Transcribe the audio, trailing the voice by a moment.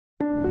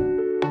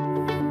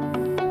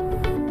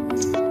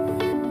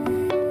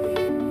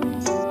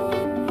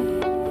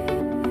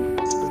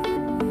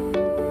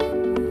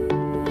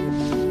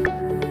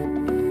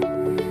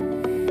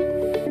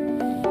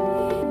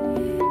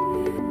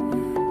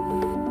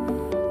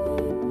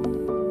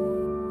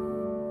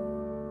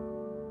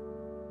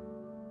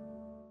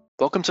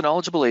Welcome to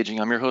Knowledgeable Aging.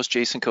 I'm your host,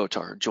 Jason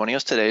Kotar. Joining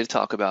us today to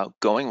talk about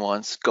going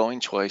once, going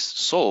twice,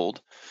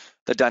 sold,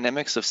 the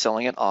dynamics of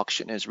selling at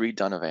auction is Reed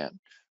Donovan.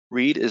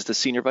 Reed is the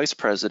Senior Vice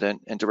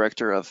President and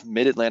Director of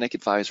Mid-Atlantic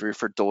Advisory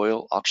for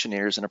Doyle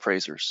Auctioneers and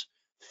Appraisers.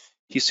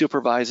 He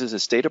supervises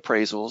estate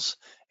appraisals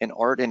and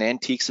art and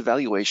antiques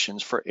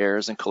evaluations for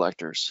heirs and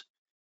collectors.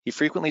 He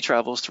frequently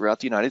travels throughout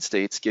the United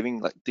States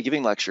giving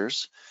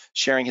lectures,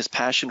 sharing his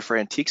passion for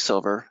antique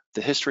silver,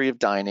 the history of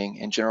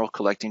dining, and general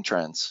collecting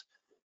trends.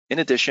 In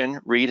addition,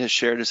 Reed has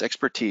shared his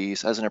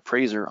expertise as an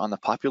appraiser on the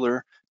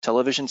popular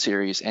television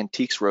series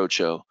Antiques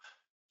Roadshow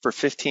for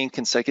 15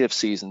 consecutive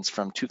seasons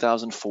from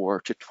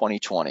 2004 to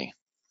 2020.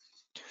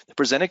 The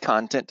presented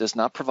content does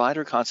not provide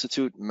or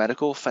constitute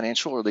medical,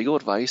 financial, or legal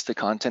advice. The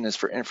content is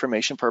for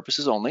information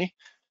purposes only.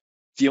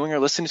 Viewing or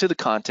listening to the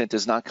content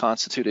does not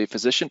constitute a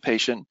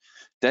physician-patient,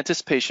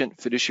 dentist-patient,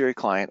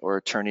 fiduciary-client, or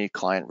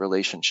attorney-client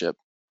relationship.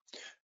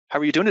 How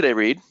are you doing today,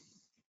 Reed?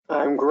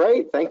 I'm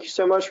great. Thank you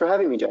so much for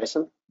having me,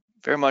 Jason.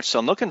 Very much so.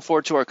 I'm looking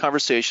forward to our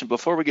conversation.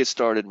 Before we get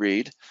started,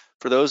 Reed,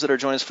 for those that are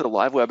joining us for the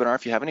live webinar,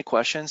 if you have any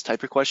questions,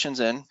 type your questions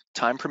in.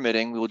 Time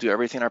permitting, we will do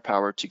everything in our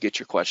power to get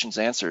your questions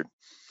answered.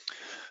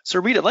 So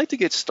Reed, I'd like to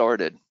get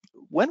started.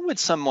 When would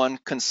someone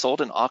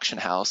consult an auction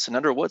house, and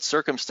under what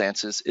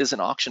circumstances is an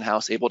auction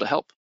house able to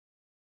help?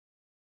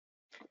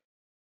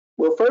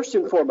 Well, first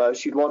and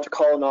foremost, you'd want to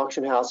call an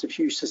auction house if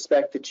you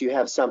suspect that you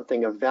have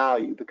something of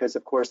value, because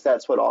of course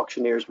that's what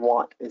auctioneers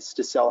want, is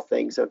to sell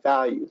things of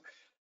value.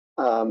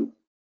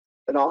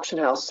 An auction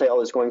house sale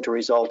is going to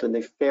result in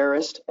the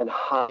fairest and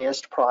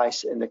highest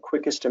price in the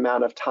quickest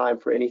amount of time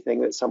for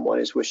anything that someone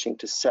is wishing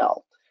to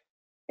sell.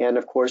 And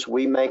of course,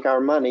 we make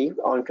our money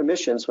on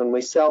commissions when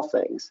we sell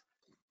things.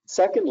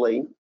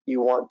 Secondly,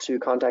 you want to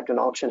contact an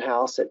auction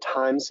house at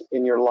times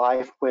in your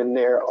life when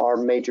there are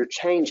major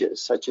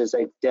changes, such as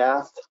a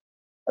death,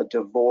 a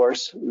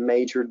divorce,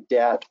 major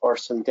debt, or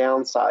some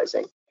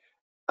downsizing.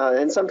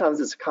 And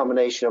sometimes it's a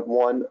combination of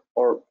one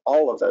or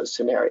all of those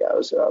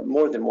scenarios,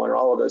 more than one or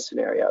all of those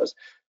scenarios.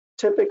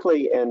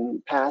 Typically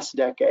in past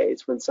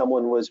decades, when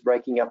someone was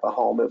breaking up a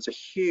home, it was a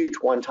huge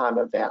one-time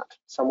event.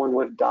 Someone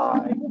would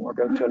die or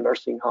go to a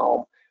nursing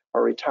home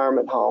or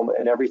retirement home,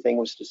 and everything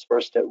was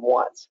dispersed at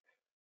once.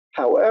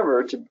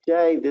 However,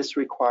 today this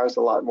requires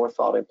a lot more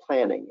thought and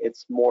planning.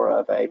 It's more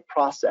of a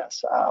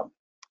process.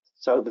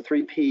 So the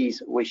 3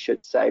 Ps, we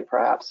should say,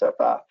 perhaps, of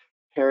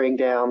paring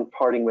down,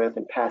 parting with,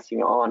 and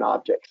passing on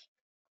objects.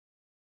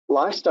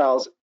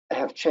 Lifestyles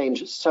have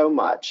changed so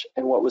much,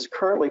 and what was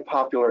currently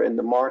popular in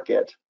the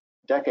market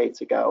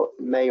decades ago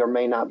may or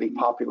may not be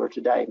popular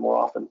today, more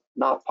often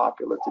not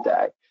popular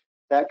today.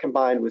 That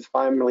combined with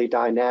family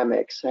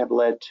dynamics have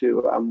led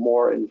to a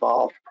more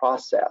involved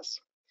process.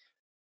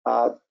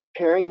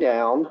 Paring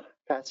down,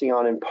 passing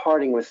on, and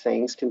parting with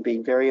things can be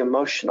very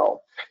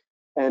emotional,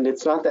 and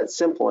it's not that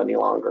simple any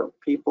longer.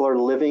 People are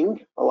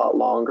living a lot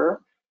longer.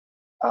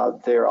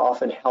 They're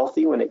often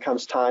healthy when it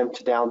comes time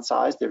to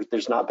downsize.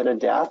 There's not been a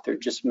death. They're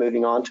just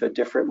moving on to a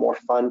different, more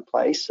fun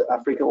place,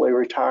 frequently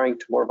retiring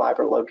to more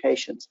vibrant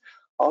locations.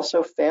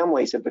 Also,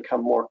 families have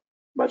become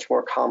much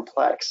more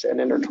complex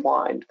and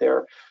intertwined.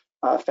 They're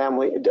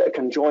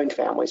conjoined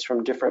families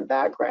from different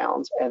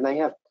backgrounds, and they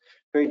have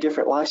very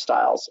different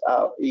lifestyles.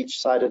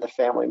 Each side of the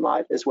family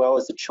might, as well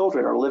as the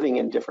children, are living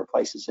in different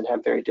places and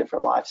have very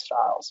different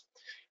lifestyles.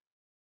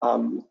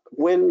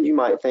 When you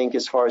might think,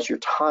 as far as your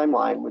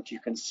timeline, would you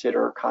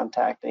consider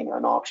contacting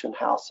an auction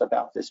house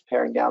about this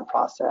paring down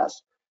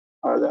process?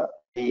 Or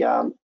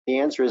the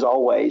answer is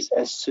always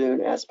as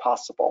soon as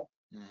possible.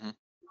 Mm-hmm.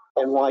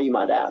 And why, you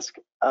might ask?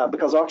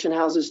 Because auction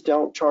houses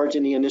don't charge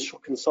any initial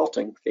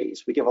consulting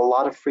fees. We give a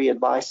lot of free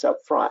advice up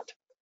front,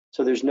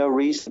 so there's no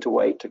reason to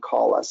wait to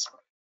call us.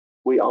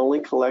 We only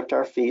collect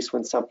our fees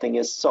when something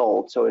is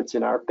sold, so it's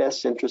in our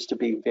best interest to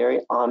be very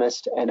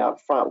honest and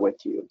upfront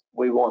with you.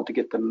 We want to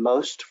get the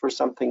most for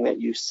something that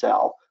you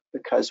sell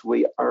because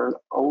we earn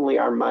only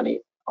our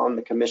money on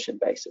the commission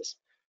basis.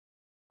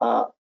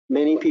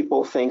 Many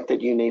people think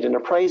that you need an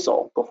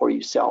appraisal before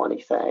you sell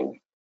anything,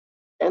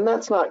 and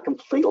that's not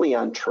completely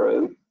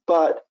untrue,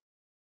 but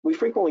we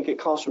frequently get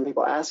calls from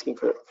people asking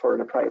for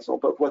an appraisal,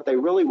 but what they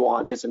really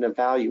want is an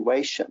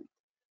evaluation,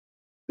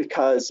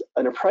 because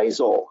an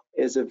appraisal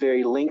is a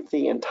very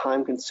lengthy and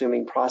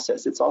time-consuming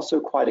process. It's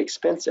also quite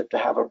expensive to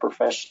have a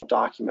professional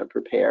document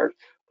prepared,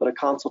 but a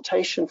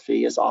consultation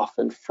fee is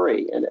often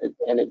free, and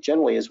it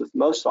generally is with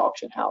most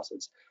auction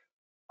houses.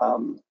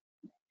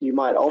 You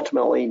might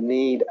ultimately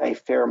need a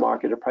fair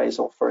market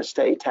appraisal for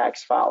estate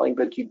tax filing,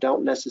 but you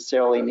don't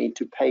necessarily need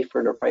to pay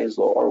for an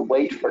appraisal or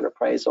wait for an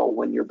appraisal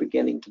when you're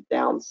beginning to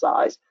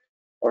downsize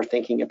or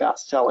thinking about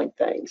selling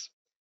things.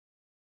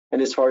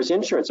 And as far as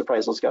insurance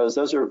appraisals goes,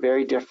 those are a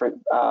very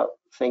different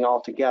thing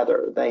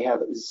altogether. They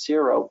have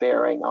zero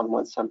bearing on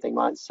what something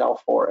might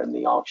sell for in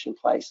the auction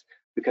place,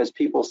 because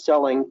people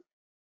selling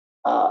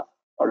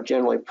are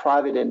generally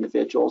private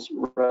individuals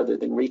rather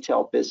than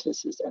retail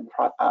businesses, and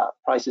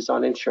prices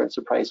on insurance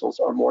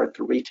appraisals are more at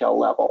the retail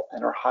level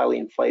and are highly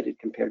inflated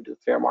compared to the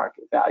fair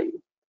market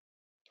value.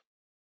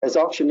 As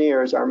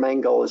auctioneers, our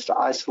main goal is to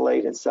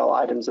isolate and sell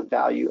items of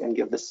value and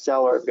give the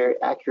seller a very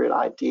accurate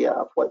idea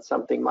of what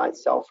something might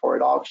sell for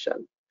at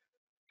auction.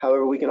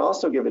 However, we can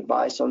also give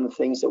advice on the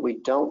things that we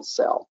don't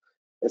sell,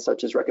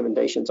 such as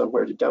recommendations on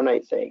where to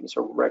donate things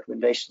or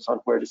recommendations on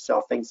where to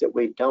sell things that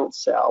we don't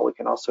sell. We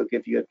can also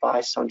give you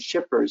advice on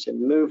shippers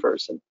and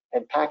movers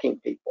and packing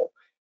people.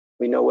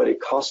 We know what it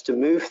costs to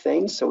move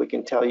things, so we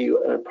can tell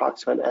you an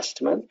approximate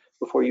estimate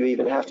before you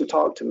even have to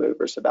talk to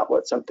movers about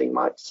what something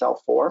might sell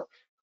for.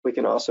 We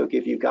can also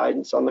give you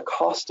guidance on the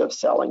cost of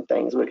selling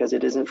things, because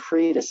it isn't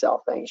free to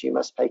sell things. You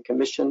must pay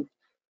commission,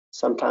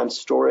 sometimes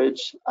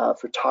storage,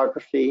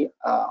 photography,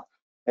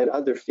 and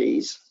other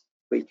fees.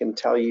 We can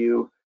tell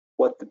you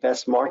what the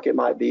best market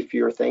might be for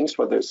your things,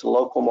 whether it's a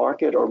local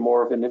market or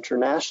more of an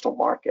international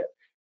market.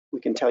 We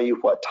can tell you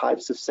what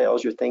types of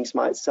sales your things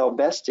might sell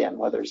best in,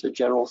 whether it's a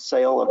general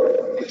sale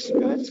of fixed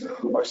goods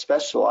or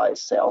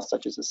specialized sales,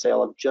 such as a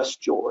sale of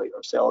just jewelry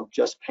or sale of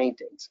just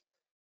paintings.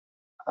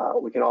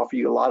 We can offer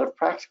you a lot of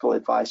practical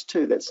advice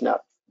too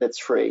that's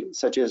free,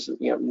 such as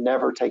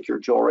never take your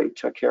jewelry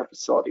to a care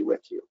facility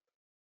with you.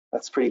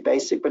 That's pretty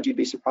basic, but you'd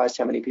be surprised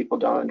how many people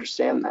don't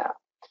understand that.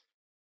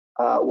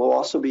 We'll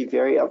also be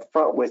very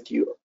upfront with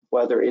you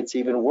whether it's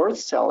even worth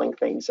selling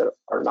things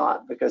or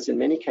not, because in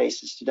many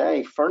cases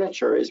today,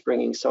 furniture is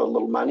bringing so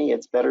little money,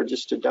 it's better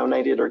just to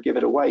donate it or give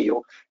it away.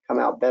 You'll come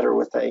out better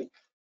with a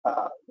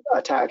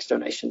tax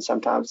donation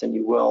sometimes than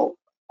you will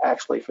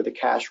actually for the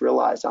cash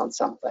realized on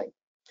something.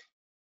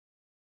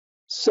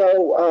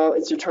 So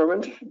it's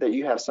determined that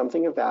you have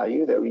something of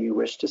value that you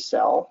wish to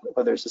sell,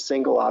 whether it's a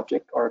single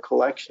object or a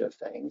collection of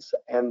things.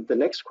 And the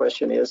next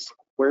question is,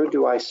 where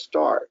do I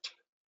start?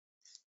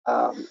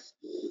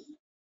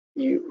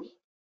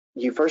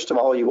 You first of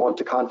all, you want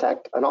to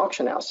contact an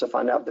auction house to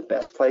find out the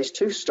best place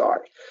to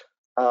start.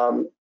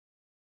 And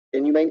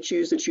you may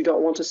choose that you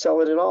don't want to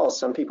sell it at all.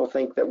 Some people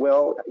think that,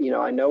 well,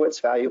 I know it's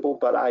valuable,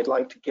 but I'd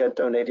like to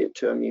donate it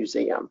to a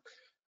museum.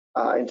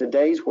 In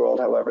today's world,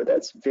 however,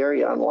 that's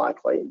very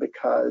unlikely,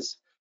 because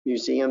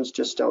museums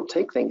just don't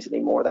take things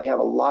anymore. They have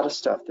a lot of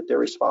stuff that they're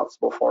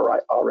responsible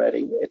for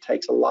already. It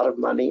takes a lot of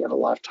money and a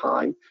lot of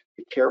time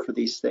to care for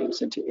these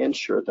things and to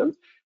insure them.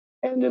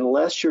 And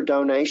unless your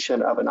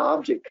donation of an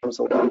object comes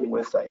along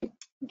with a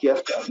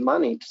gift of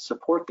money to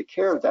support the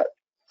care of that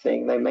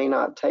thing, they may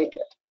not take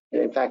it.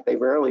 And in fact, they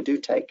rarely do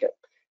take it.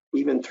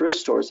 Even thrift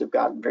stores have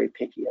gotten very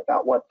picky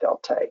about what they'll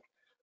take.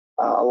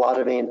 A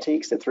lot of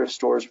antiques that thrift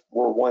stores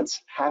were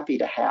once happy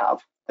to have,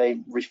 they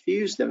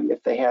refuse them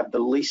if they have the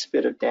least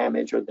bit of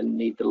damage or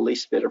need the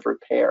least bit of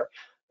repair,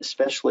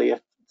 especially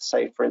if,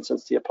 say, for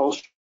instance, the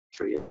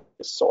upholstery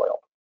is soiled.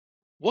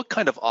 What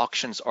kind of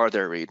auctions are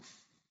there, Reed?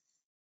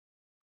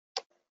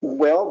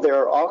 Well, there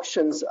are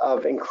auctions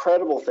of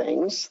incredible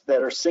things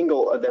that are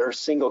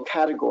single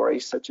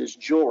categories, such as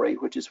jewelry,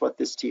 which is what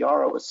this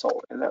tiara was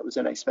sold, and that was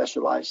in a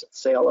specialized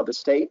sale of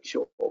estate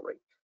jewelry.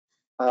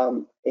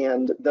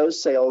 And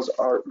those sales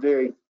are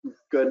very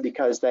good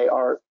because they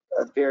are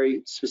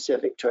very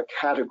specific to a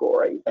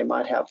category. They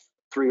might have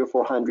 300 or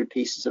 400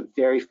 pieces of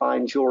very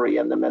fine jewelry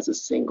in them as a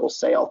single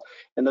sale.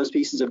 And those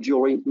pieces of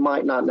jewelry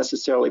might not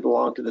necessarily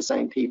belong to the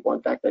same people.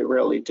 In fact, they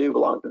rarely do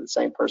belong to the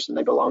same person.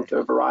 They belong to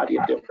a variety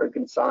of different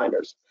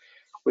consigners.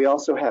 We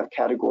also have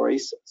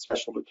categories,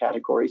 specialty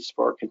categories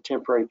for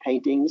contemporary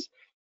paintings,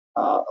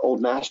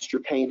 old master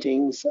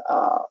paintings,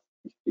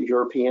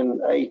 European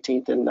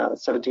 18th and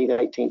 17th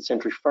and 18th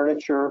century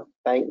furniture,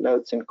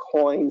 banknotes and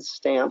coins,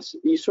 stamps.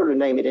 You sort of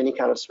name it, any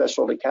kind of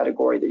specialty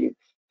category that you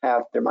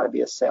have, there might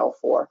be a sale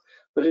for.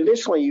 But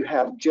additionally, you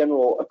have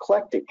general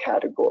eclectic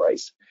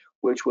categories,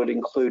 which would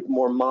include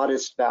more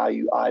modest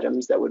value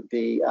items that would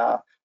be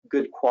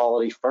good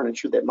quality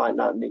furniture that might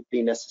not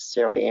be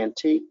necessarily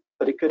antique,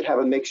 but it could have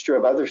a mixture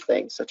of other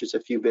things, such as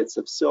a few bits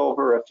of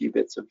silver, a few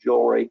bits of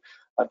jewelry,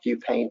 a few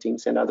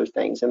paintings and other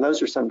things. And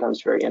those are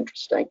sometimes very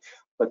interesting,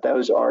 but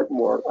those are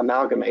more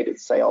amalgamated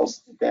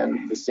sales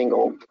than the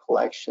single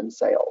collection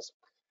sales.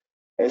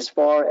 As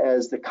far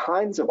as the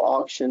kinds of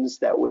auctions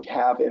that we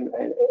have in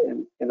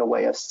the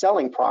way of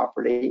selling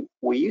property,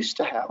 we used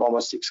to have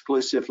almost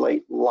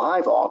exclusively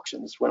live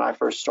auctions when I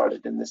first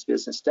started in this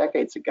business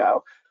decades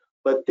ago.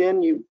 But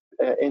then you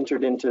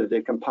entered into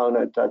the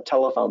component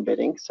telephone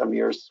bidding some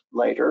years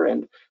later,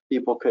 and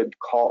people could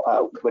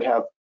would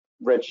have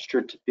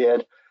registered to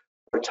bid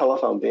or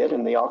telephone bid,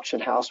 and the auction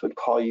house would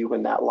call you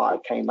when that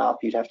lot came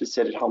up. You'd have to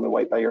sit at home and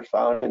wait by your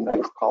phone, and they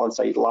would call and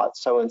say, lot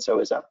so-and-so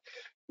is up.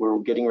 We're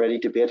getting ready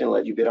to bid, and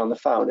let you bid on the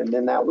phone. And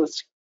then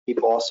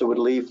people also would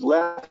leave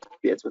left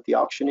bids with the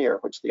auctioneer,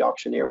 which the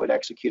auctioneer would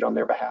execute on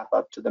their behalf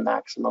up to the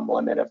maximum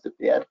limit of the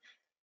bid.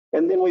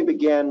 And then we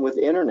began with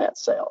internet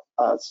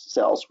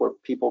sales where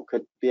people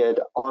could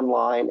bid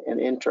online and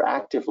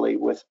interactively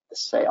with the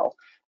sale.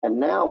 And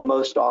now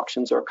most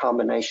auctions are a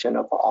combination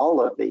of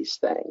all of these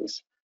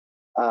things.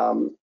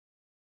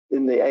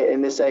 In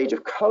this age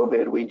of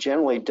COVID, we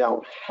generally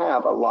don't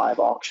have a live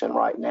auction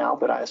right now,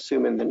 but I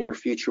assume in the near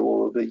future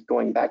we'll be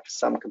going back to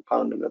some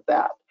component of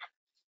that.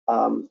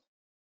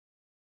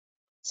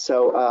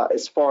 So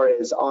as far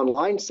as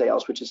online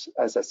sales, which is,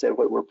 as I said,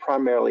 what we're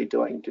primarily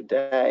doing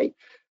today,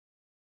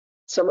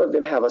 some of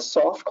them have a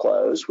soft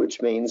close,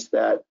 which means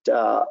that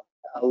a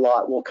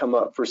lot will come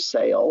up for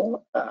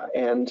sale,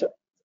 and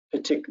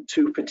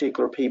two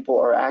particular people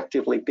are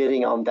actively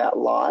bidding on that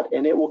lot,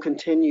 and it will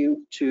continue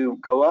to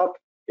go up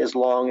as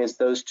long as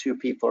those two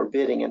people are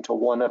bidding until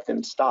one of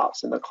them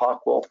stops, and the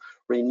clock will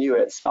renew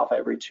itself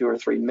every 2 or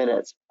 3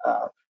 minutes,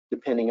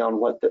 depending on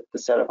what the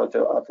setup of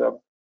the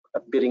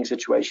bidding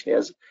situation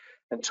is,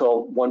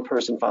 until one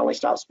person finally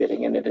stops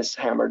bidding and it is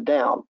hammered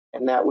down.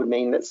 And that would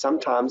mean that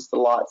sometimes the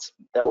lots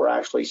that were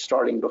actually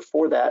starting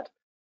before that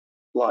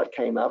lot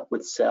came up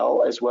would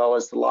sell, as well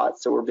as the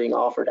lots that were being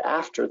offered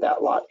after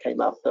that lot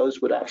came up.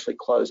 Those would actually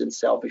close and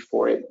sell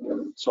before it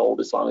sold,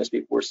 as long as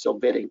people were still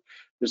bidding.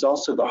 There's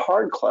also the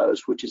hard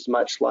close, which is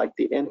much like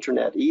the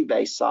internet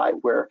eBay site,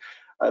 where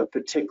a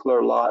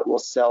particular lot will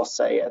sell,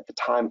 say, at the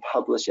time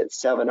published at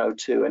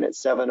 7:02, and at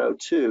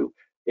 7:02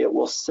 it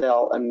will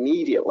sell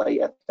immediately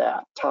at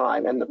that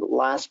time, and the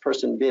last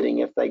person bidding,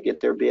 if they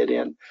get their bid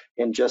in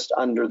just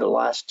under the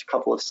last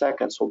couple of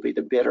seconds, will be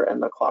the bidder,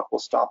 and the clock will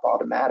stop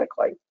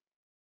automatically.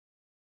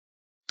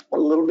 A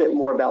little bit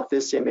more about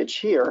this image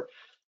here.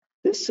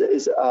 This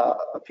is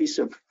a piece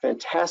of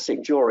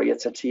fantastic jewelry.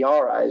 It's a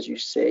tiara, as you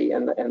see,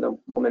 and the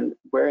woman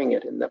wearing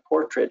it in the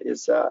portrait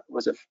was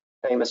a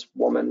famous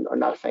woman, or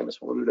not a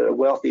famous woman, but a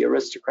wealthy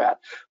aristocrat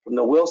from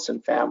the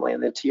Wilson family.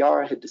 And the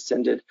tiara had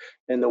descended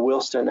in the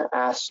Wilson,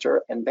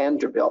 Astor, and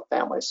Vanderbilt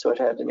families, so it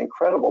had an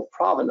incredible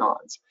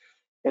provenance.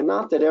 And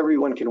not that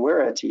everyone can wear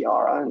a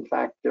tiara. In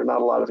fact, there are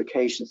not a lot of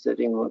occasions that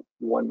anyone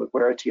would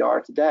wear a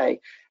tiara today.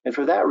 And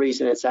for that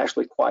reason, it's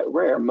actually quite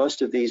rare.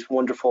 Most of these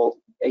wonderful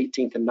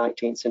 18th and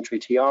 19th century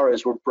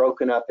tiaras were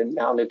broken up and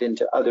mounted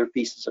into other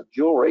pieces of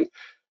jewelry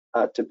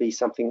to be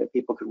something that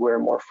people could wear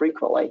more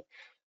frequently.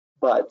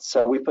 But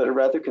so we put a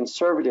rather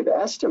conservative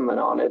estimate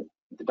on it.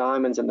 The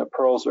diamonds and the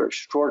pearls are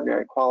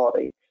extraordinary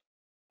quality.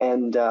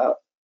 And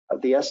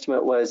the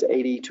estimate was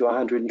 $80,000 to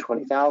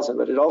 $120,000,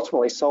 but it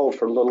ultimately sold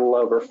for a little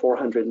over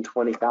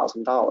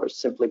 $420,000,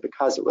 simply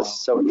because it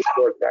was so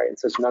extraordinary and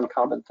such an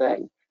uncommon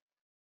thing.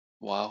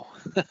 Wow.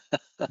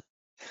 A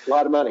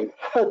lot of money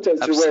to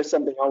wear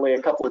something only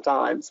a couple of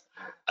times.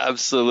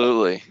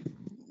 Absolutely.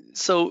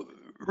 So,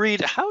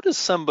 Reed, how does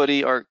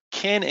somebody, or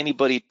can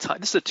anybody time,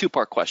 this is a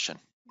two-part question.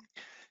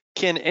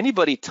 Can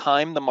anybody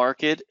time the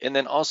market? And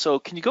then also,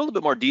 can you go a little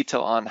bit more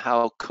detail on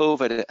how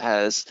COVID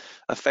has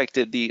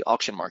affected the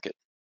auction market?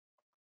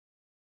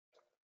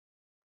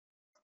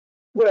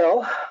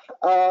 Well,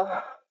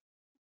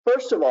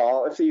 first of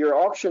all, if your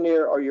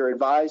auctioneer or your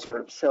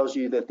advisor tells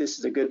you that this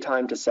is a good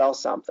time to sell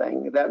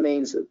something, that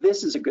means that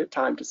this is a good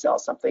time to sell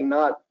something,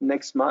 not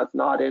next month,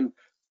 not in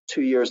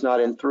 2 years, not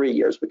in 3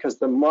 years, because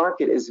the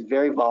market is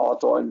very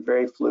volatile and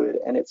very fluid,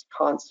 and it's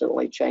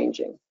constantly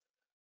changing.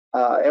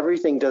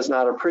 Everything does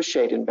not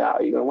appreciate in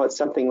value, and what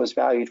something was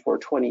valued for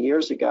 20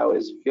 years ago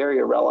is very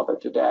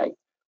irrelevant today.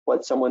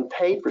 What someone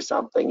paid for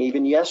something,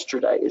 even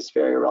yesterday, is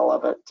very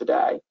relevant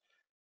today.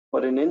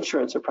 What an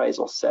insurance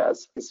appraisal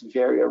says is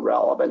very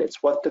irrelevant.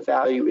 It's what the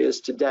value is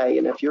today,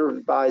 and if you're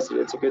advised that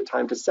it's a good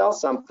time to sell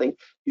something,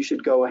 you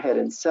should go ahead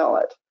and sell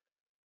it.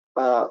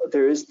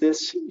 There is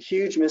this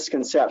huge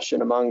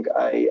misconception among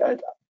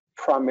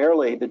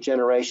primarily the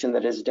generation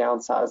that is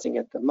downsizing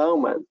at the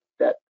moment,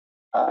 that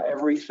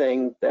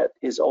everything that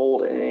is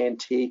old and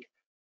antique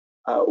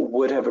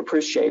would have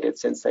appreciated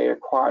since they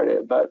acquired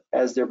it. But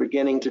as they're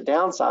beginning to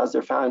downsize,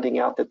 they're finding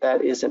out that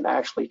that isn't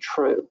actually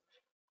true.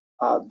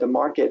 The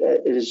market,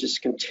 it is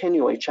just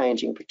continually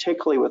changing,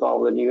 particularly with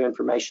all the new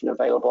information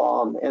available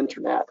on the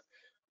internet.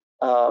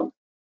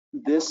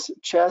 This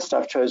chest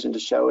I've chosen to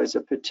show is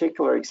a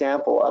particular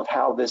example of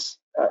how this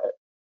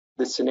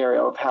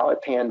scenario of how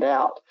it panned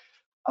out.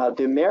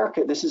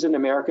 This is an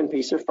American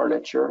piece of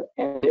furniture,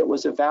 and it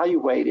was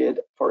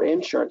evaluated for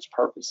insurance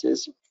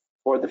purposes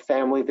for the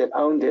family that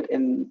owned it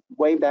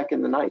way back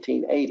in the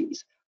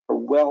 1980s for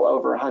well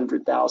over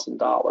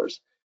 $100,000.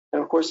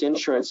 And of course,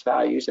 insurance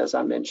values, as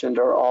I mentioned,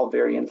 are all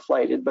very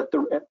inflated, but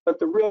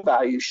the real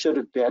value should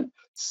have been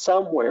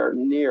somewhere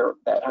near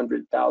that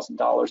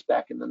 $100,000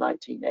 back in the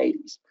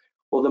 1980s.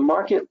 Well, the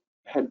market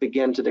had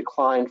begun to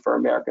decline for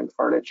American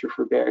furniture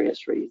for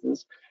various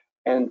reasons,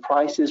 and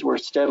prices were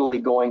steadily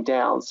going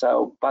down.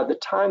 So by the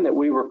time that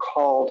we were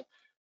called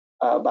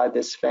by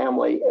this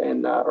family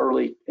in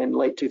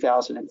late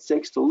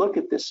 2006 to look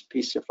at this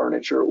piece of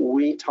furniture,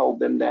 we told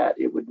them that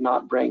it would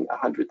not bring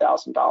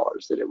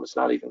 $100,000, that it was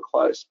not even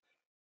close.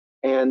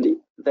 And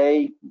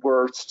they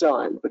were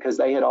stunned, because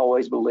they had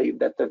always believed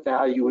that the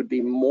value would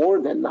be more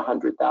than the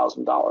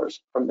 $100,000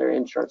 from their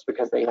insurance,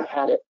 because they had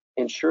had it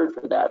insured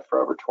for that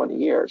for over 20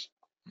 years.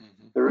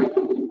 Mm-hmm. The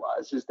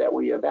reality is that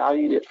we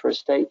evaluated it for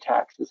estate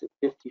taxes at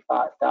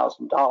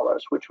 $55,000,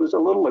 which was a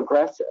little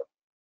aggressive.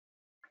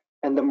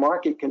 And the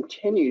market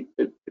continued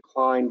to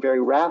decline very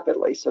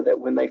rapidly, so that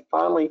when they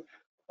finally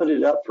put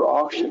it up for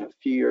auction a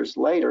few years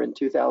later in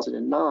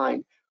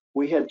 2009,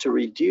 we had to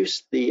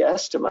reduce the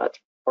estimate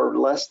for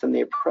less than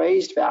the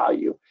appraised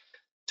value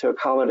to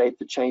accommodate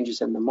the changes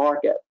in the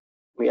market.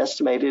 We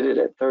estimated it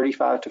at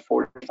 $35,000 to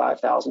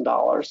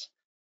 $45,000.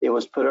 It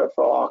was put up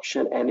for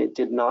auction and it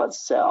did not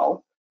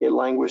sell. It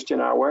languished in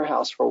our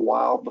warehouse for a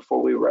while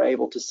before we were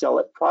able to sell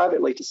it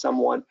privately to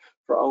someone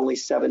for only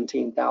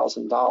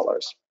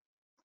 $17,000.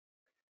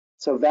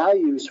 So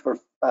values for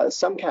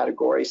some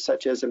categories,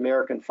 such as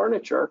American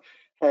furniture,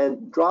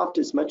 had dropped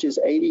as much as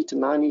 80 to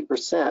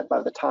 90%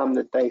 by the time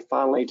that they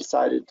finally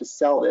decided to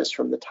sell this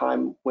from the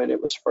time when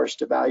it was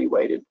first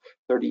evaluated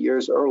 30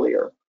 years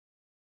earlier.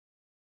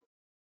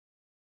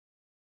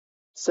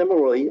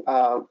 Similarly,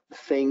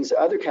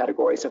 other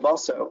categories have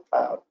also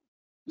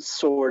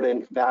soared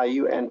in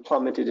value and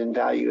plummeted in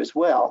value as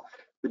well.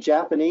 The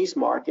Japanese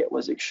market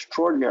was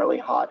extraordinarily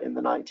hot in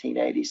the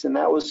 1980s, and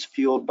that was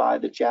fueled by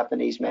the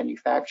Japanese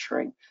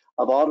manufacturing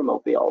of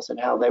automobiles and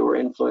how they were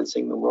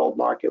influencing the world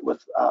market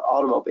with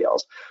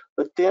automobiles.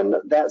 But then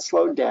that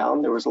slowed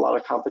down. There was a lot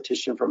of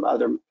competition from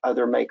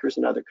other makers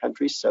in other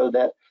countries, so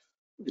that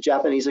the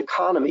Japanese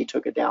economy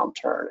took a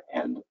downturn.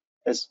 And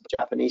as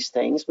Japanese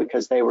things,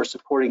 because they were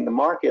supporting the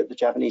market, the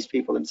Japanese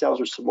people themselves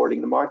were supporting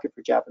the market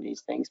for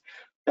Japanese things,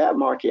 that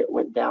market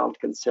went down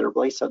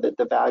considerably, so that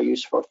the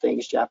values for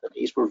things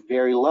Japanese were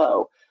very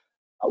low.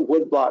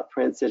 Woodblock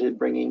prints that had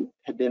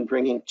been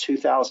bringing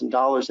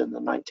 $2,000 in the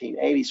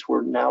 1980s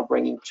were now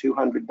bringing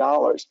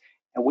 $200,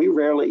 and we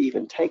rarely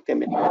even take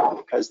them anymore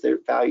because their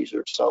values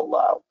are so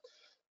low.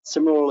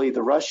 Similarly,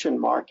 the Russian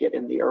market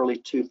in the early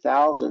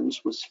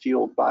 2000s was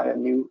fueled by a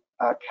new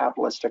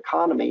capitalist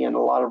economy, and a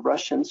lot of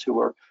Russians who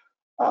were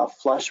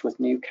flush with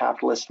new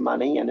capitalist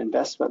money and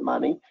investment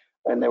money,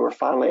 and they were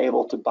finally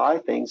able to buy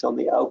things on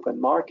the open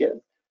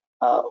market,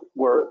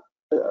 were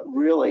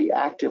really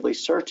actively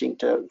searching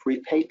to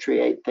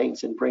repatriate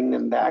things and bring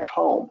them back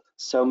home.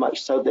 So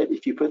much so that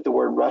if you put the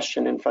word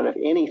Russian in front of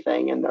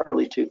anything in the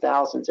early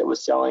 2000s, it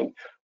was selling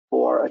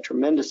for a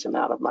tremendous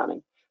amount of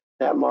money.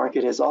 That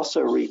market has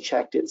also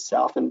rechecked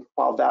itself, and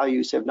while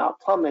values have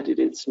not plummeted,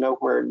 it's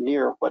nowhere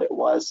near what it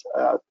was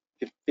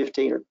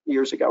 15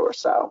 years ago or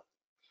so.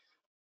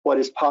 What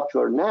is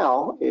popular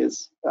now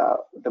is,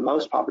 the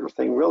most popular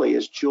thing really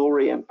is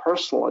jewelry and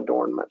personal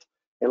adornment,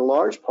 in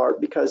large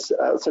part because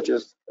such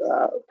as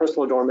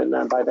personal adornment,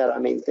 and by that I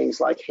mean things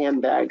like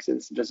handbags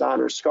and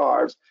designer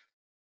scarves.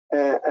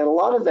 And a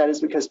lot of that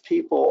is because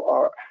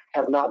people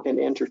have not been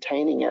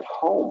entertaining at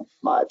home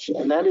much,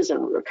 and that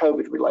isn't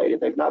COVID related.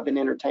 They've not been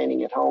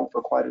entertaining at home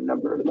for quite a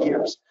number of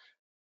years.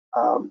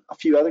 A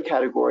few other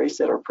categories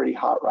that are pretty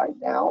hot right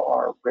now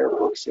are rare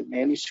books and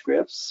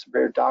manuscripts,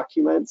 rare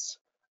documents.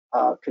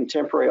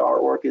 Contemporary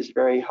artwork is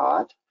very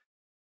hot.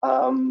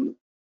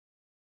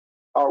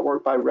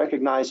 Artwork by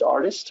recognized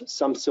artists,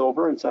 some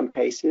silver in some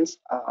cases.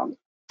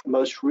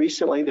 Most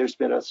recently, there's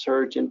been a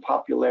surge in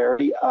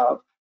popularity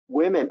of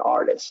women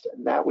artists,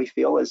 and that we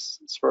feel is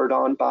spurred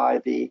on by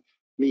the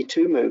Me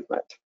Too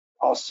movement.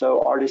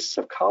 Also, artists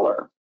of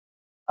color,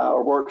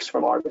 or works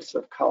from artists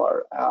of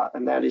color,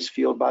 and that is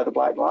fueled by the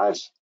Black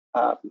Lives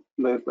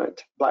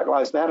movement, Black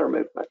Lives Matter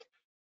movement.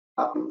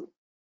 And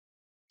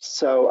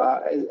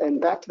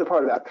back to the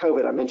part about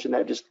COVID, I mentioned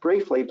that just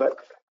briefly, but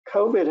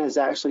COVID has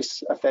actually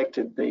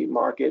affected the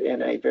market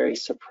in a very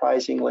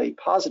surprisingly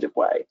positive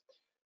way.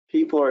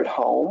 People are at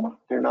home,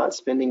 they're not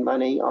spending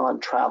money on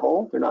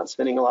travel, they're not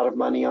spending a lot of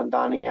money on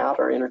dining out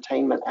or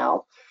entertainment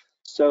out,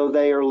 so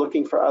they are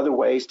looking for other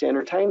ways to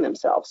entertain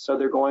themselves. So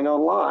they're going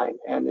online,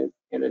 and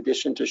in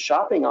addition to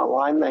shopping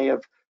online, they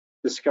have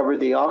discovered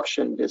the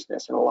auction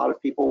business, and a lot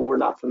of people were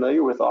not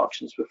familiar with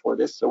auctions before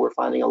this, so we're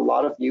finding a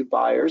lot of new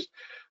buyers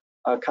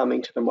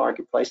coming to the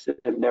marketplace that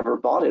have never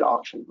bought at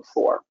auction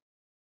before.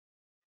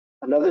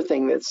 Another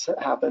thing that's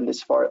happened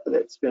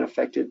that's been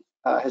affected,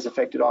 has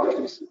affected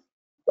auctions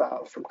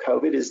from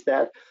COVID, is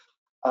that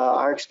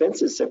our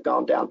expenses have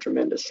gone down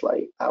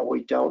tremendously.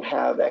 We don't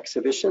have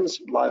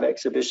live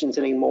exhibitions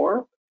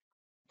anymore.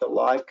 The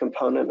live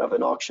component of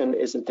an auction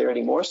isn't there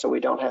anymore, so we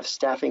don't have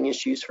staffing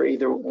issues for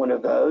either one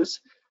of those.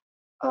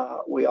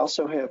 We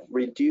also have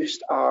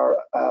reduced our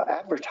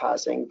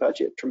advertising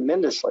budget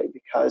tremendously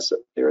because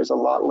there is a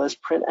lot less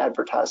print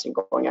advertising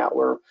going out.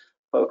 We're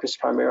focused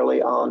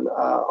primarily on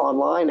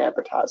online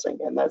advertising,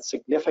 and that's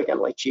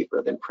significantly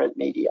cheaper than print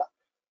media.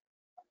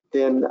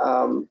 Then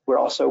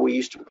we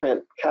used to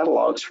print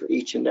catalogs for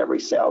each and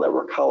every sale that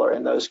were color,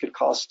 and those could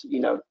cost,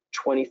 $20,000,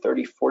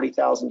 $30,000,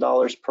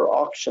 $40,000 per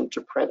auction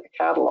to print a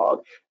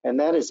catalog, and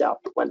that is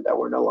out the window.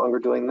 We're no longer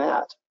doing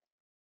that.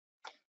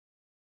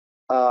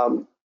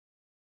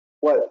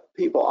 What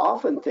people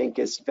often think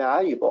is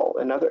valuable,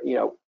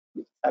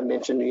 I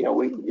mentioned,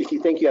 if you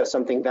think you have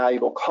something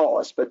valuable, call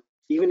us, but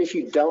even if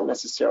you don't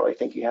necessarily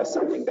think you have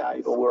something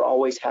valuable, we're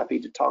always happy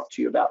to talk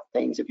to you about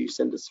things if you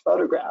send us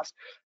photographs,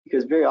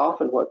 because very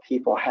often what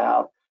people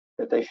have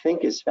that they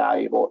think is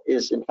valuable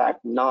is in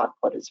fact not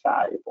what is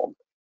valuable.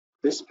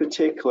 This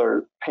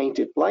particular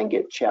painted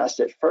blanket chest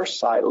at first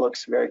sight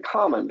looks very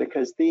common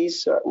because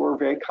these were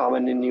very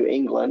common in New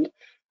England,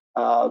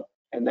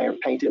 and they're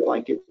painted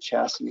blanket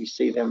chests, and you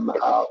see them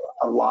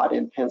a lot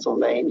in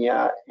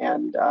Pennsylvania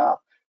and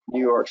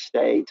New York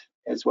State,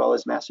 as well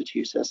as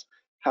Massachusetts.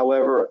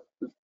 However,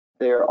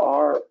 there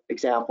are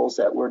examples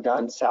that were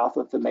done south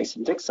of the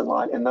Mason-Dixon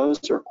line, and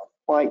those are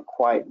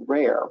quite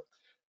rare.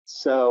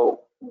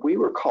 So we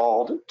were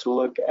called to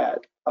look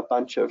at a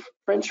bunch of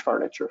French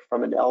furniture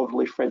from an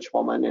elderly French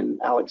woman in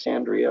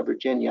Alexandria,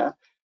 Virginia,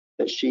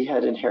 that she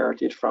had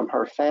inherited from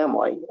her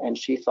family, and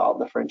she thought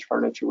the French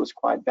furniture was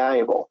quite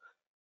valuable.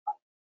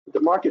 The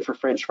market for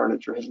French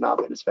furniture has not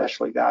been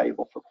especially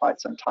valuable for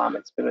quite some time.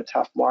 It's been a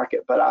tough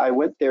market, but I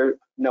went there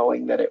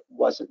knowing that it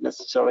wasn't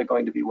necessarily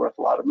going to be worth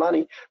a lot of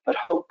money, but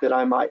hoped that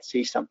I might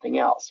see something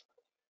else.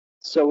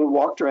 So we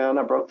walked around.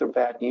 I broke the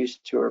bad news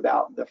to her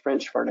about the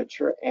French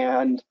furniture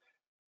and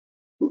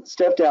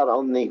stepped out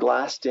on the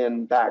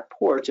glassed-in back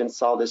porch and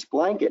saw this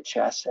blanket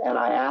chest, and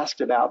I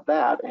asked about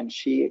that, and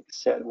she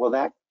said, well,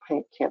 that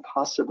can't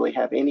possibly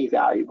have any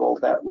valuable.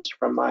 That was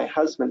from my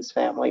husband's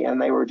family,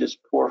 and they were just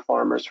poor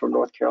farmers from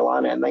North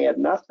Carolina, and they had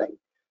nothing.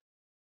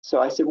 So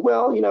I said,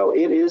 well,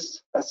 it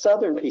is a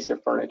Southern piece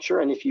of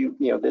furniture, and if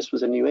this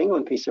was a New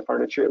England piece of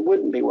furniture, it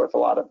wouldn't be worth a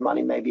lot of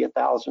money, maybe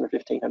 $1,000 or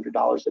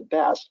 $1,500 at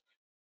best.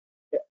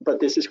 But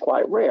this is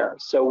quite rare.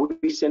 So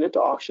we sent it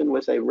to auction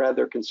with a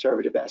rather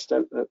conservative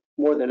estimate,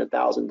 more than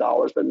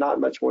 $1,000, but not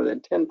much more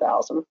than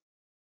 $10,000.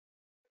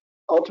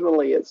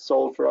 Ultimately, it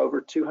sold for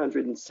over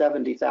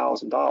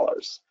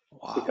 $270,000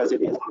 because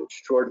it is an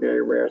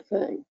extraordinary rare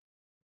thing.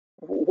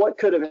 What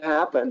could have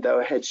happened,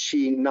 though, had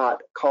she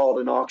not called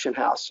an auction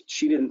house?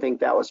 She didn't think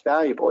that was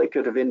valuable. It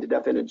could have ended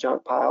up in a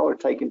junk pile or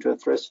taken to a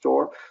thrift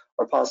store,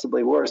 or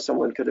possibly worse,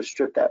 someone could have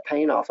stripped that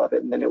paint off of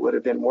it, and then it would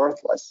have been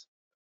worthless.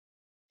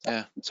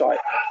 Yeah. Sorry.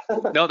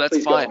 No,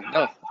 that's fine.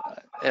 No.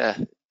 Yeah.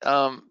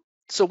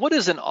 So what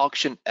is an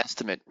auction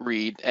estimate,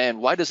 Reed, and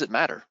why does it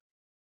matter?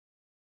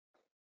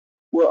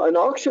 Well, an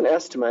auction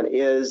estimate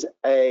is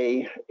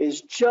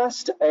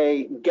just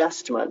a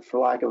guesstimate, for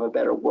lack of a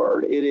better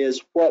word. It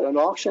is what an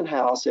auction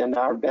house, in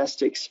our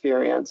best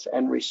experience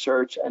and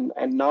research and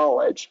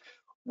knowledge,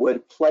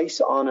 would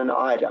place on an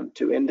item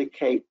to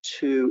indicate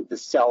to the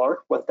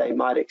seller what they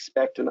might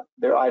expect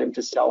their item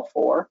to sell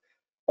for,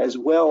 as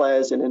well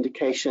as an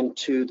indication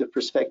to the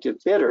prospective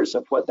bidders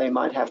of what they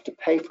might have to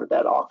pay for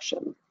that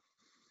auction.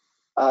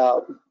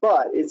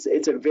 But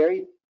it's a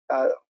very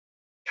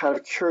kind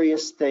of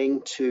curious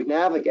thing to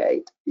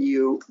navigate.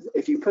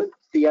 If you put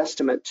the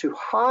estimate too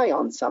high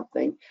on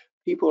something,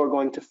 people are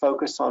going to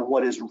focus on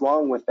what is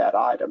wrong with that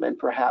item and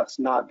perhaps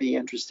not be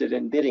interested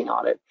in bidding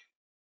on it.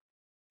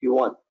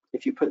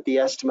 If you put the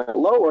estimate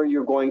lower,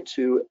 you're going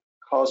to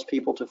cause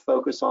people to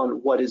focus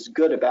on what is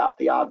good about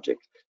the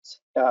object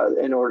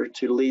in order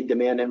to lead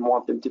them in and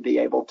want them to be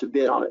able to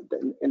bid on it.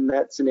 In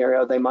that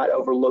scenario, they might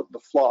overlook the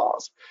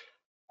flaws.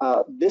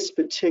 This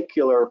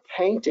particular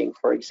painting,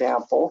 for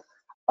example,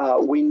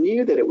 we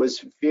knew that it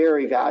was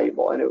very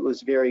valuable and it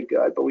was very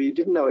good, but we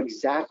didn't know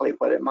exactly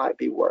what it might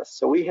be worth.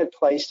 So we had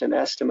placed an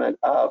estimate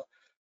of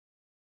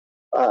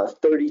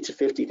 $30,000 to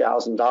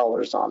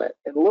 $50,000 on it.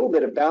 And a little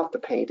bit about the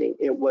painting.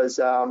 It was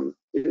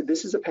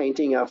this is a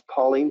painting of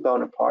Pauline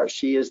Bonaparte.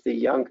 She was the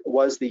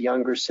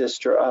younger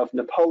sister of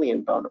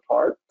Napoleon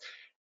Bonaparte.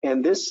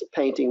 And this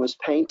painting was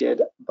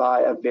painted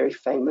by a very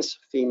famous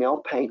female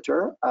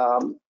painter,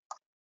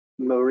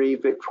 Marie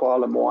Victoire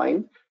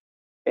Lemoine.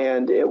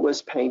 And it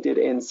was painted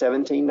in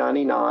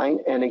 1799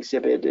 and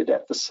exhibited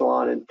at the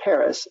Salon in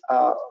Paris.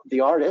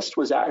 The artist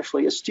was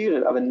actually a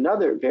student of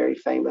another very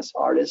famous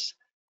artist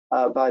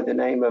by the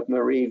name of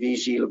Marie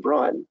Vigie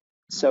Lebrun.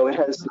 So it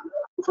has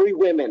 3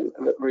 women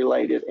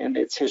related in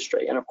its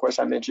history. And of course,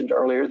 I mentioned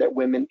earlier that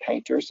women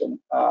painters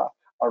are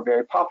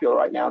very popular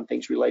right now, and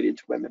things related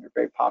to women are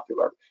very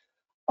popular.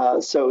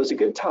 So it was a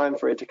good time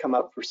for it to come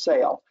up for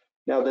sale.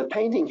 Now, the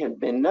painting had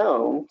been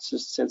known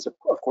since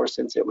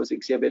it was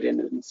exhibited in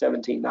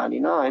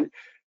 1799,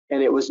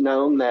 and it was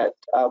known that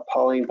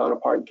Pauline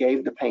Bonaparte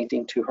gave the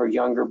painting to her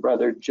younger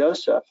brother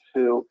Joseph,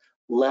 who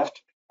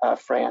left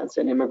France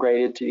and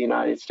immigrated to the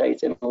United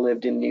States and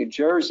lived in New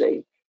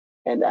Jersey.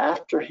 And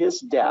after his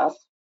death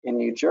in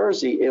New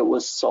Jersey, it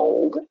was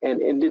sold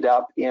and ended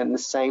up in the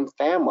same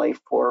family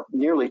for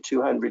nearly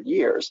 200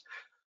 years.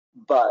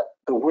 But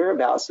the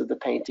whereabouts of the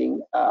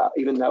painting,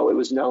 even though it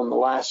was known the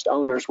last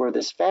owners were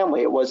this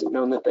family, it wasn't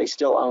known that they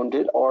still owned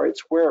it or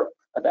its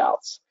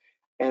whereabouts.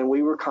 And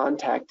we were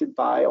contacted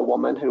by a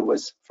woman who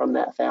was from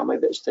that family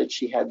that said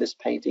she had this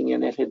painting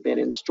and it had been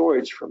in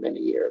storage for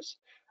many years.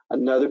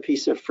 Another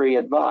piece of free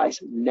advice: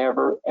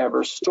 never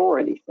ever store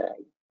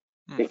anything.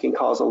 It can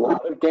cause a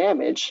lot of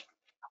damage.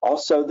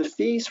 Also, the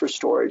fees for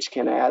storage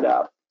can add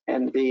up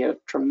and be a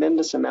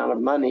tremendous amount of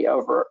money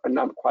over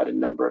quite a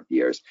number of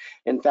years.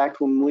 In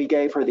fact, when we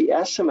gave her the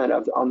estimate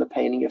on the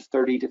painting of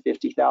 $30,000 to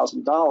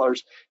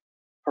 $50,000,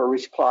 her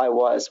reply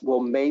was,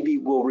 well, maybe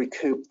we'll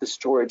recoup the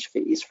storage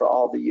fees for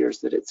all the years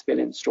that it's been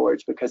in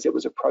storage, because it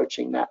was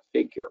approaching that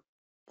figure.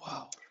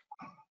 Wow.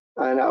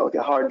 I know,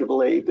 hard to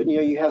believe, but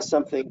you have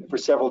something for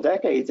several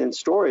decades in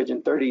storage,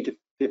 and $30,000 to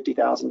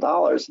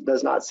 $50,000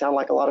 does not sound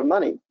like a lot of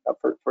money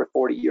for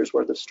 40 years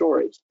worth of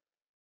storage.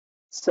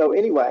 So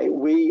anyway,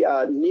 we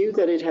knew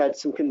that it had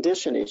some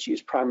condition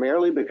issues,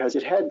 primarily because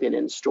it had been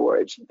in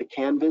storage. The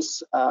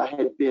canvas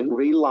had been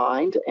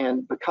relined,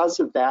 and because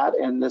of that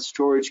and the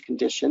storage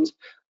conditions,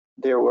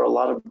 there were a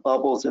lot of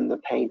bubbles in the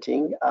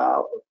painting.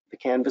 The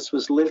canvas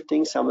was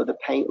lifting, some of the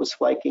paint was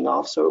flaking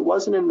off, so it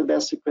wasn't in the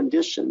best of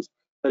conditions,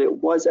 but it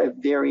was a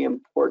very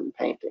important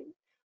painting.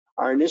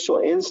 Our initial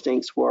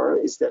instincts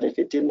is that if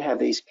it didn't have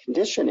these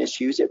condition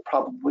issues, it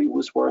probably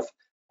was worth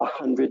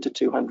 $100,000 to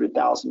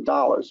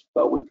 $200,000.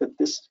 But we put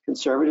this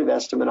conservative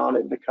estimate on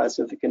it because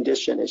of the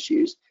condition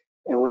issues.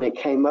 And when it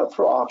came up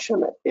for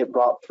auction, it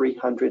brought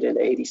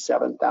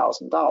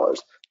 $387,000.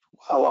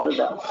 A lot of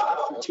that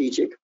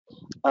strategic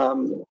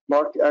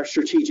our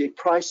strategic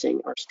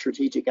pricing, our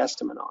strategic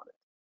estimate on it.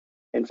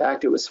 In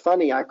fact, it was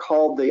funny. I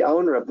called the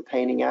owner of the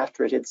painting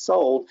after it had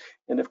sold,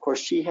 and of course,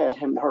 she had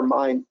in her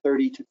mind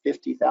 $30,000 to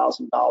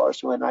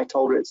 $50,000. When I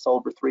told her it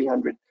sold for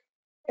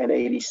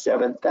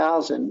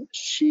 $387,000,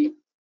 she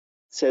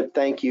said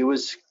thank you,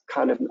 was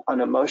kind of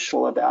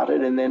unemotional about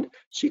it, and then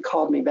she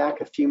called me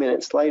back a few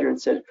minutes later and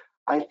said,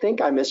 "I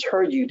think I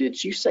misheard you.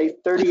 Did you say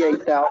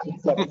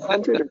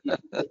 $38,700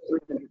 or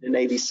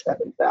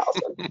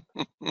 $387,000?"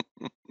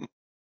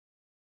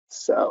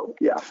 So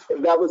yeah,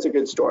 that was a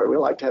good story. We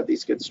like to have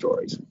these good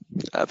stories.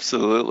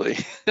 Absolutely.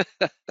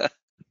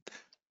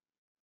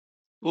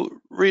 Well,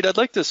 Reed, I'd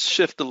like to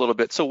shift a little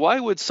bit. So why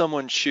would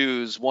someone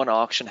choose one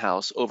auction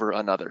house over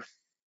another?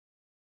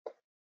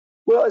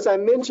 Well, as I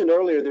mentioned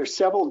earlier, there's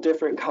several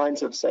different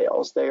kinds of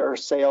sales. There are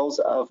sales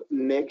of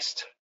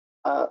mixed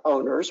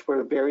owners,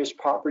 where various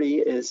property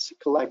is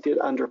collected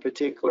under a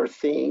particular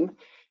theme.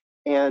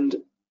 And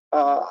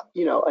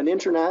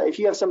if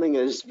you have something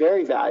that is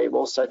very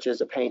valuable, such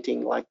as a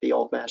painting like the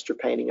Old Master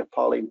painting of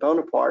Pauline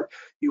Bonaparte,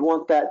 you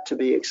want that to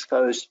be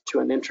exposed to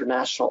an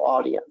international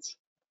audience.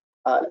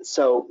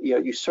 So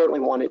you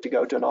certainly want it to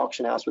go to an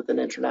auction house with an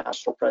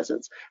international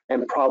presence,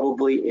 and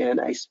probably in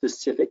a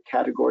specific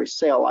category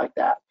sale like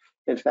that.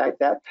 In fact,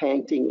 that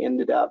painting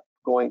ended up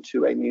going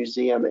to a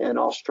museum in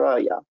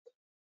Australia,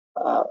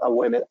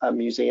 a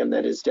museum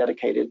that is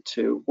dedicated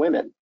to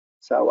women.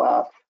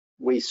 So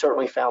we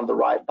certainly found the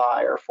right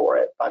buyer for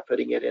it by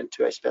putting it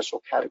into a special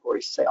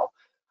category sale.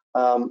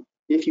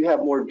 If you have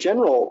more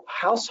general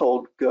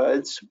household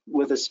goods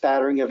with a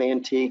spattering of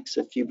antiques,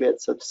 a few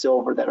bits of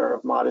silver that are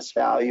of modest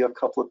value, a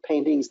couple of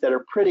paintings that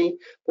are pretty,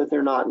 but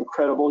they're not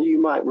incredible, you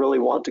might really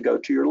want to go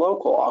to your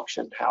local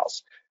auction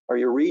house or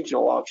your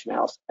regional auction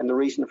house. And the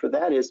reason for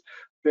that is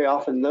very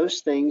often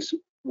those things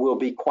will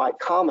be quite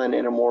common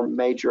in a more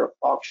major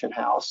auction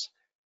house,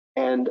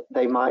 and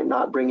they might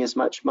not bring as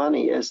much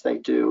money as they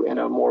do in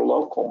a more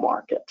local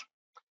market.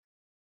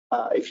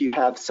 If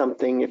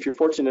you're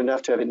fortunate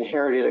enough to have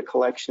inherited a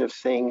collection of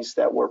things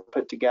that were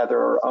put together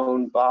or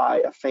owned by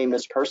a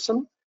famous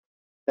person,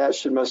 that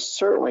should most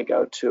certainly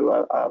go to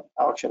an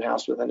auction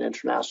house with an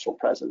international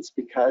presence,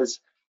 because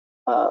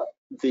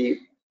the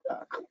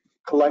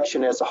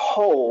collection as a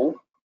whole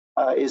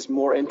is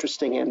more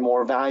interesting and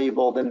more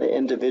valuable than the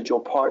individual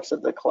parts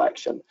of the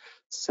collection.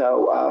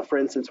 So, for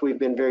instance, we've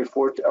been very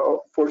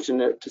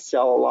fortunate to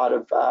sell a lot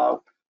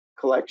of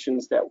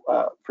collections that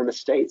from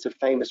estates of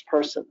famous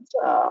persons.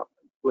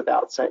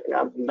 Without saying,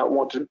 I don't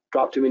want to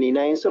drop too many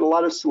names, but a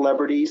lot of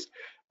celebrities,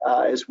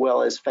 as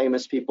well as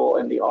famous people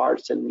in the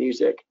arts and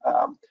music.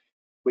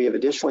 We have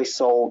additionally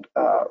sold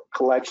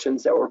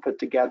collections that were put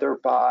together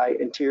by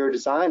interior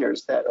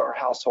designers that are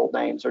household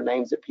names, or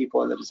names that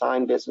people in the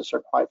design business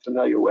are quite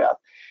familiar with.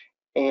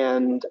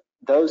 And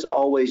those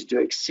always do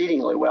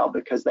exceedingly well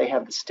because they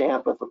have the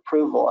stamp of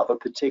approval of a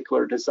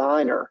particular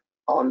designer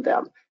on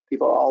them.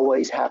 People are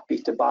always happy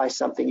to buy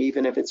something,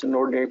 even if it's an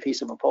ordinary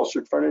piece of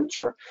upholstered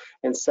furniture,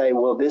 and say,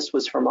 well, this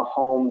was from a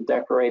home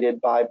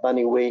decorated by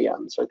Bunny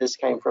Williams, or this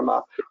came from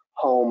a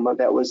home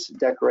that was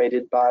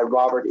decorated by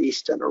Robert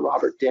Easton or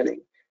Robert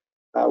Denning.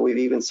 We've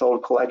even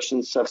sold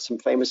collections of some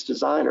famous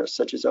designers,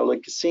 such as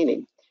Oleg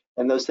Cassini,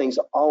 and those things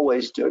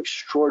always do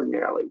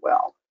extraordinarily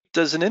well.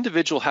 Does an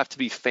individual have to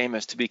be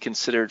famous to be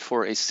considered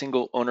for a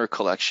single owner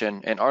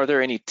collection? And are there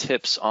any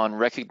tips on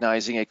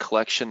recognizing a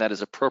collection that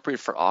is appropriate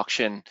for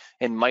auction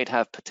and might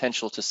have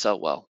potential to sell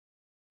well?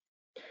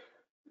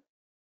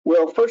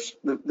 Well, first,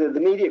 the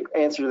immediate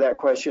answer to that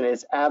question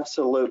is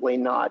absolutely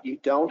not. You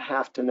don't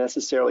have to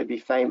necessarily be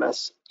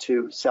famous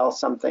to sell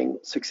something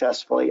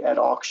successfully at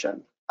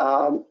auction.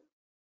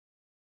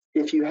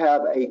 If you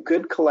have a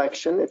good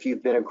collection, if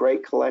you've been a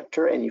great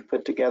collector and you've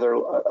put together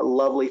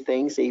lovely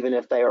things, even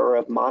if they are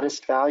of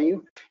modest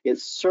value,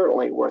 it's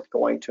certainly worth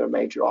going to a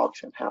major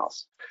auction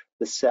house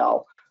to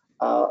sell.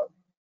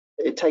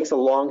 It takes a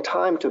long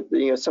time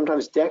to,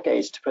 sometimes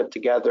decades, to put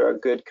together a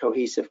good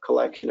cohesive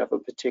collection of a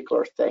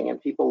particular thing, and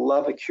people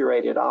love a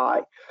curated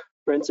eye.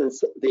 For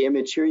instance, the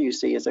image here you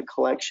see is a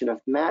collection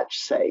of match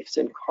safes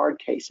and card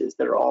cases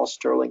that are all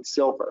sterling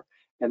silver,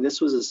 and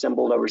this was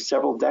assembled over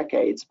several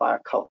decades by a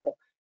couple.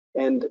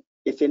 And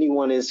if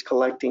anyone is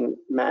collecting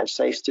match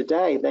safes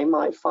today, they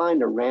might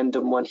find a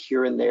random one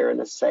here and there in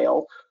a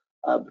sale,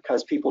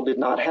 because people did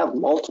not have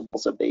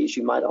multiples of these.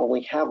 You might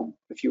only have,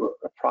 if you were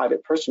a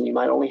private person, you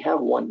might only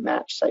have one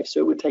match safe. So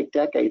it would take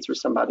decades for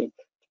somebody to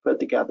put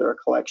together a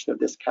collection of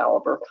this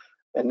caliber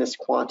and this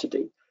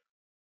quantity.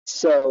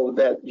 So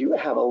that you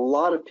have a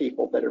lot of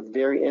people that are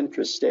very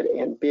interested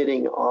in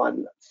bidding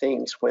on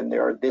things when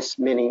there are this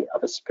many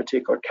of a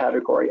particular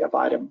category of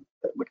item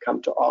that would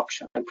come to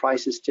auction. And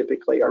prices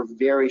typically are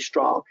very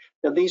strong.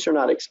 Now, these are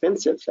not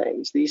expensive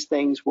things. These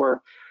things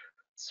were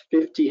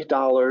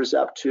 $50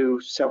 up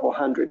to several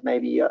hundred,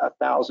 maybe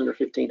 1,000 or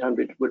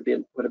 1,500 would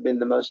have been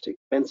the most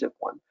expensive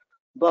one.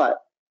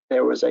 But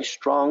there was a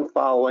strong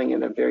following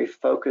and a very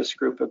focused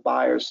group of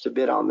buyers to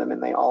bid on them,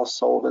 and they all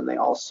sold, and they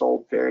all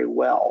sold very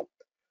well.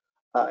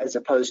 As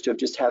opposed to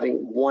just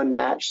having one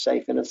match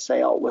safe in a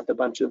sale with a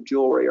bunch of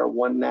jewelry, or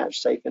one match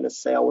safe in a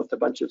sale with a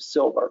bunch of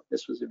silver.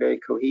 This was a very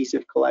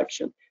cohesive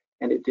collection,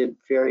 and it did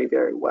very,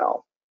 very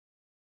well.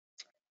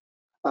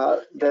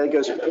 Then it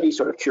goes to any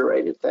sort of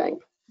curated thing.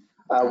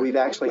 We've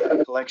actually had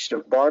a collection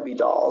of Barbie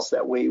dolls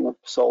that we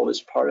sold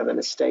as part of an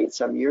estate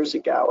some years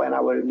ago, and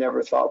I would have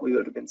never thought we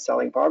would have been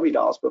selling Barbie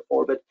dolls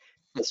before, but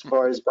as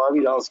far as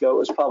Barbie dolls go, it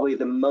was probably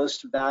the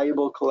most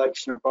valuable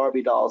collection of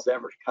Barbie dolls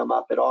ever to come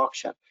up at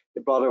auction.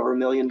 It brought over $1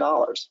 million.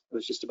 It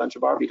was just a bunch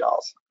of Barbie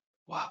dolls.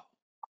 Wow.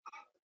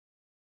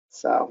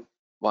 So.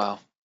 Wow.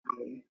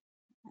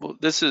 Well,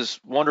 this is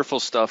wonderful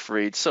stuff,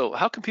 Reed. So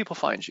how can people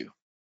find you?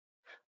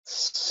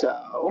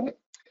 So,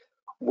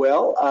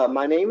 well,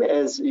 my name,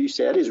 as you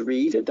said, is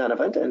Reed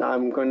Dunavant, and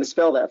I'm going to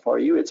spell that for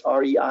you. It's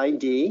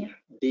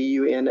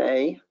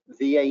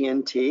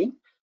ReidDunavant,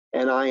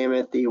 and I am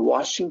at the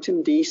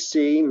Washington,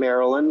 D.C.,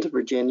 Maryland,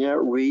 Virginia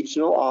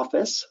Regional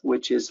Office,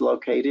 which is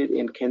located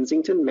in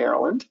Kensington,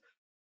 Maryland.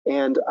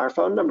 And our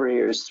phone number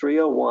here is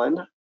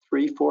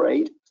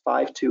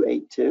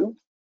 301-348-5282.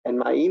 And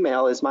my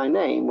email is my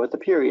name with a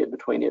period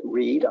between it,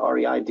 Reed,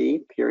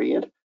 R-E-I-D,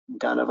 period,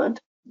 Dunavant,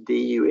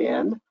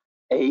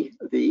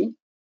 D-U-N-A-V,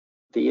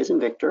 V as in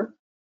Victor,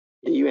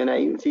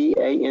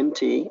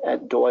 D-U-N-A-V-A-N-T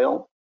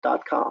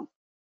 @doyle.com.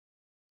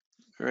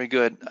 Very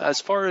good.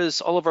 As far as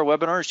all of our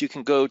webinars, you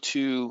can go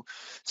to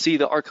see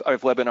the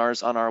archive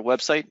webinars on our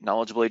website,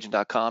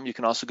 knowledgeableaging.com. You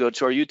can also go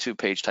to our YouTube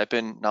page, type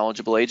in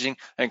Knowledgeable Aging.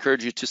 I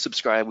encourage you to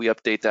subscribe. We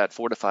update that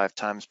 4 to 5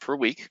 times per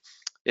week.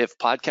 If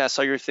podcasts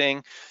are your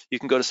thing, you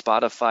can go to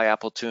Spotify,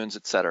 Apple Tunes,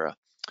 etc.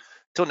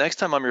 Till next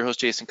time, I'm your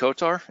host, Jason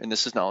Kotar, and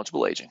this is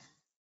Knowledgeable Aging.